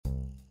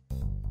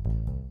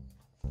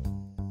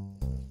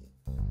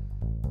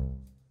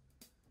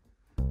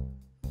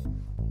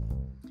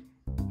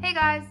Hey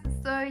guys,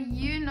 so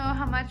you know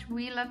how much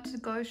we love to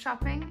go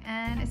shopping,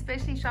 and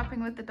especially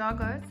shopping with the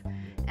doggos.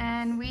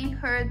 And we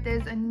heard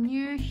there's a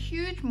new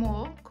huge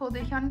mall called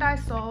the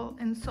Hyundai Seoul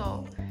in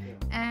Seoul,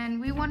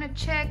 and we want to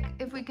check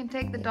if we can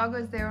take the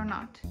doggos there or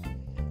not.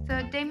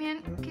 So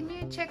Damien, can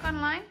you check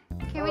online?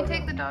 Can we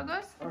take the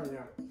doggos? Oh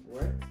yeah,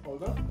 wait,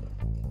 hold up.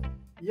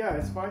 Yeah,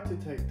 it's fine to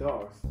take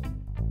dogs,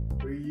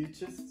 but you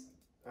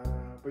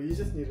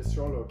just need a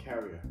stroller or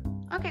carrier.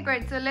 Okay,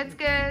 great. So let's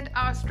get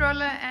our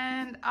stroller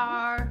and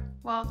our,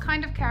 well,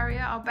 kind of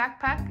carrier, our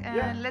backpack,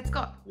 and let's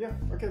go. Yeah,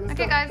 okay, let's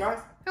go. Okay, guys,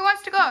 who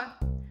wants to go?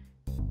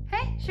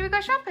 Hey, should we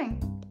go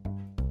shopping?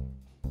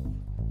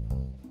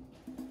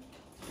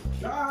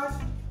 Guys!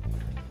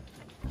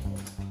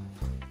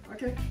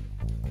 Okay,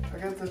 I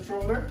got the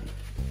stroller,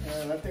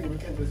 and I think we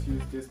can just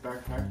use this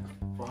backpack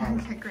for Haru.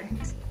 Okay,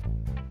 great.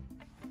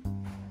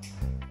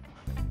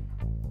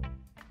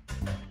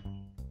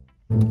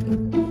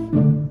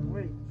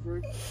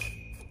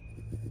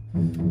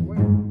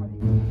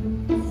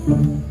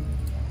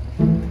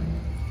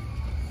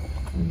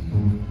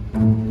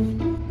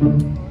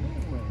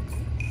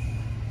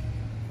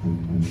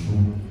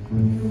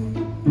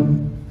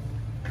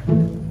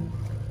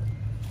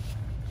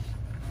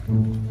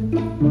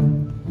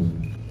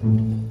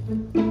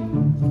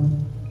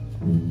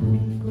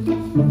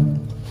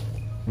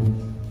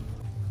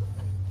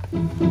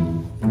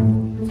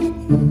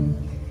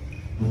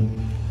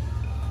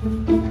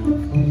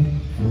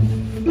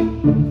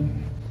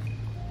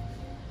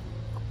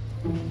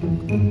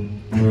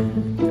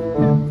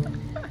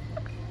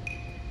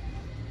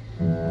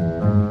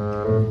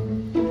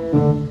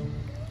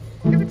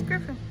 Give it to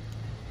Griffin.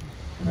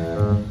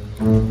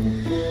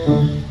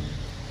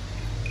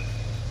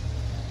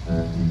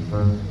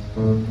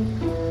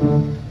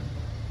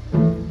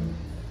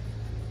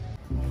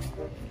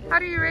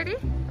 Are you ready?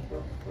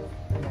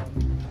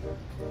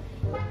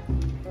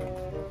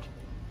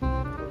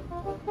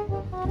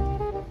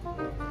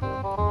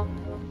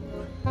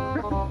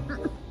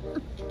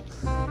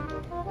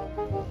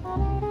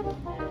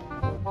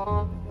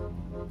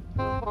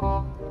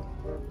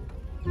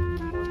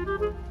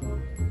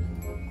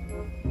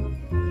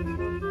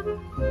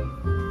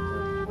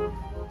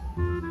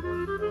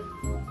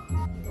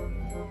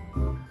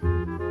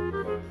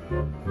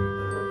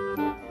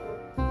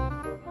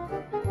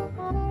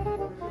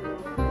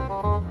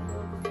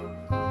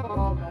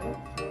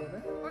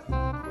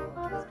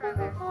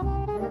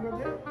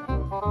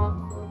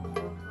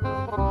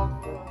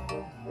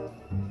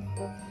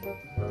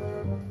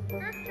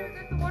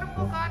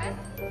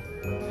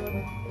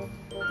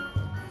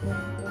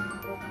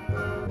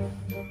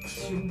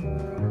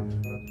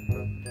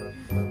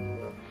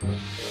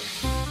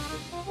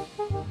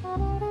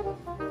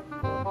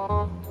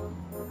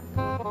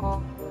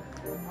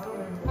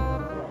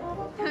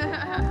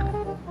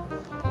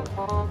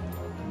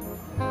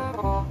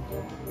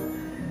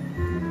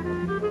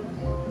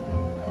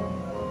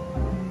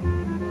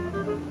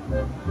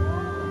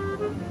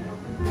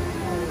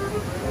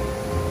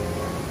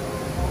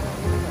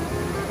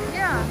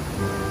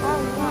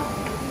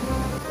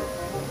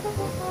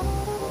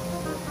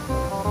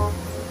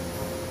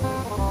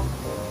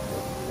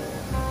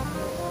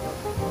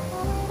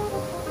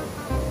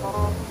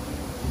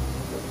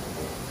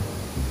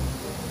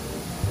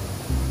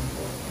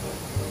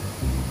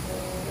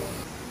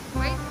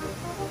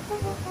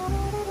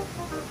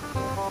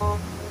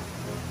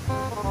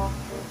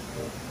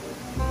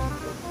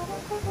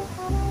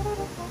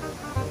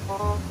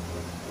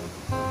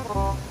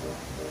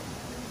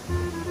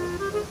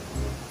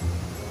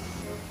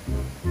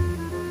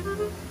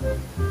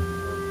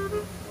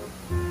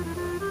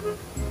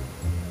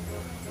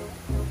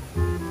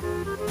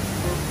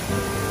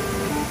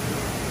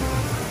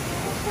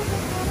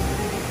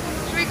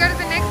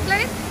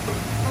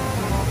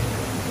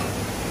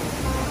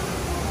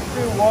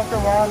 Walk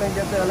around and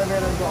get the elevator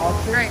to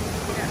option. Right.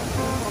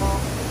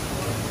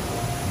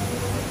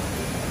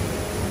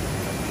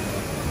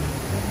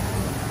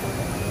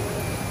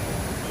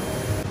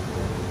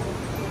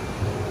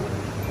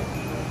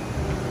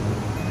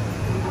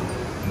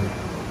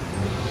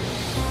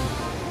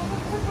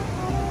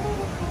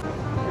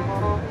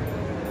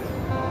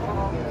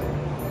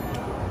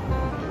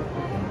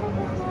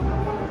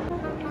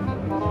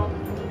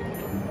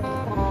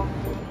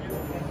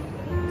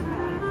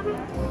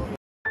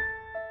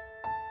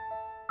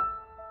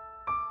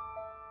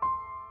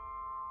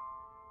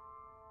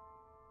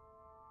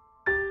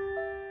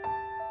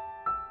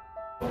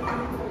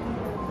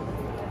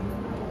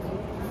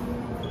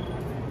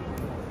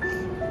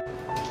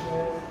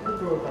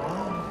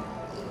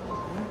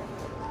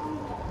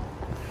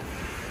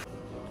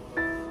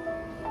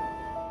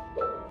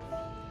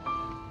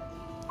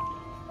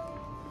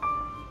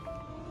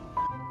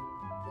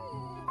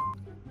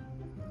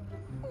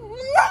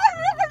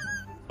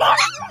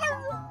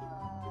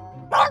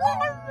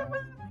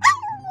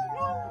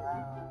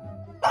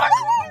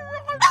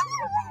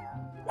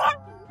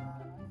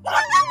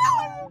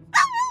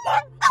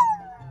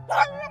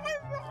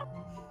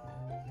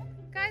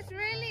 Guys,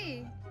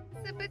 really?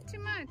 It's a bit too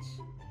much.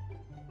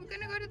 We're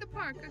gonna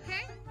bark,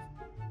 okay?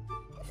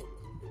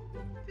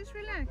 Just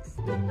relax.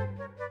 I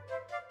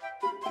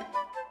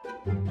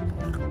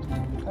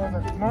was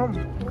like, Mom,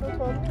 what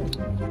about me?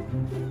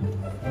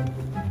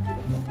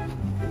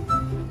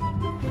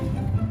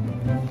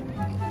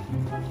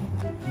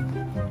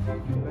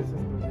 Let's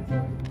just go this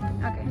way.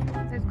 Okay,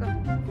 let's go.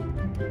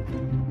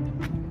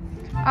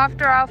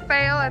 After our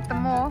fail at the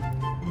mall.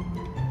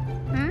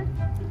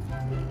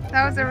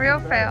 That was a real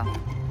fail.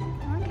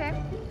 Okay.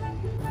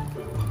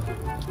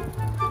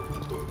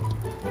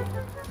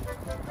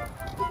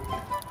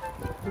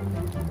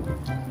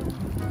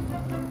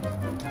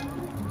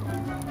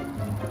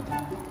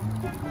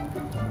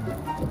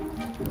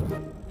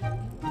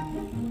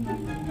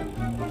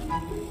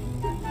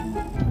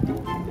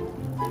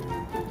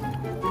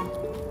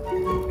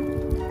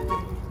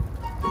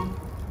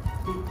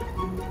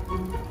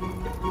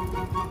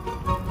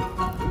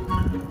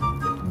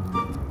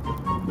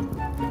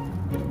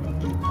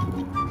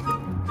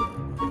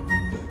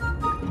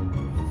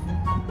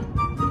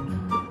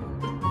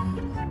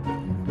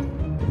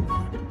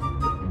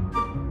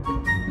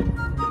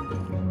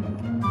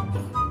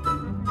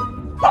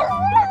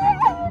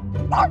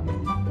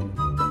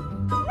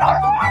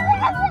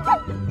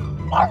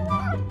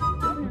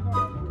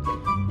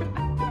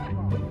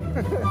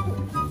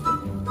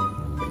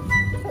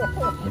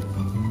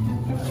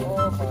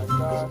 Oh my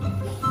God.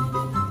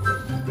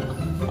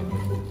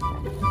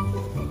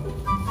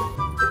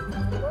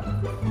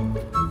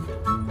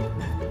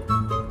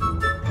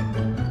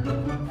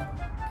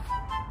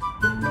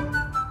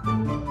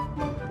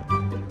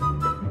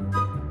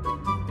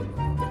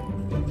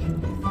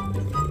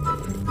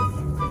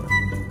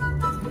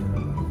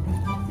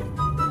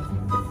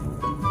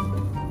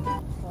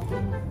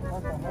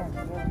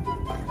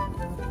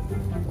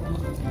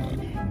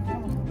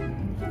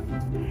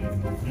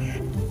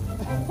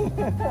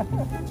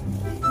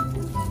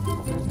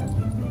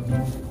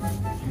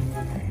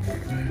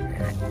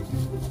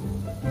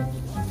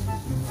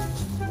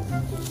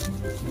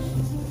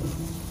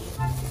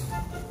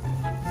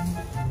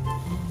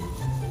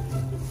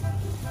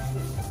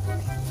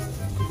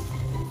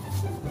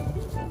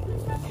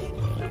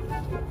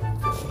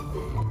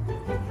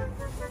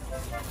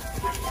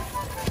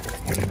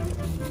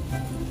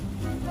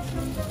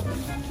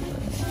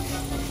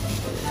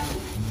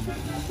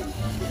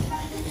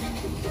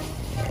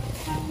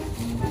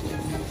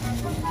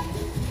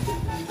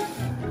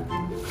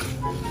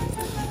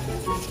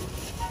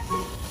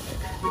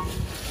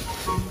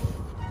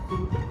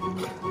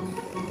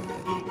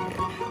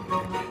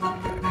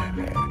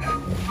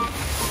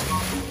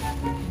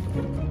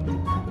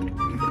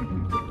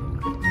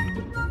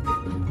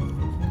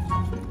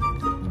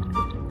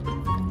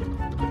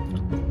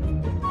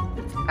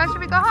 How should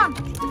we go home?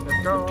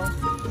 Let's go.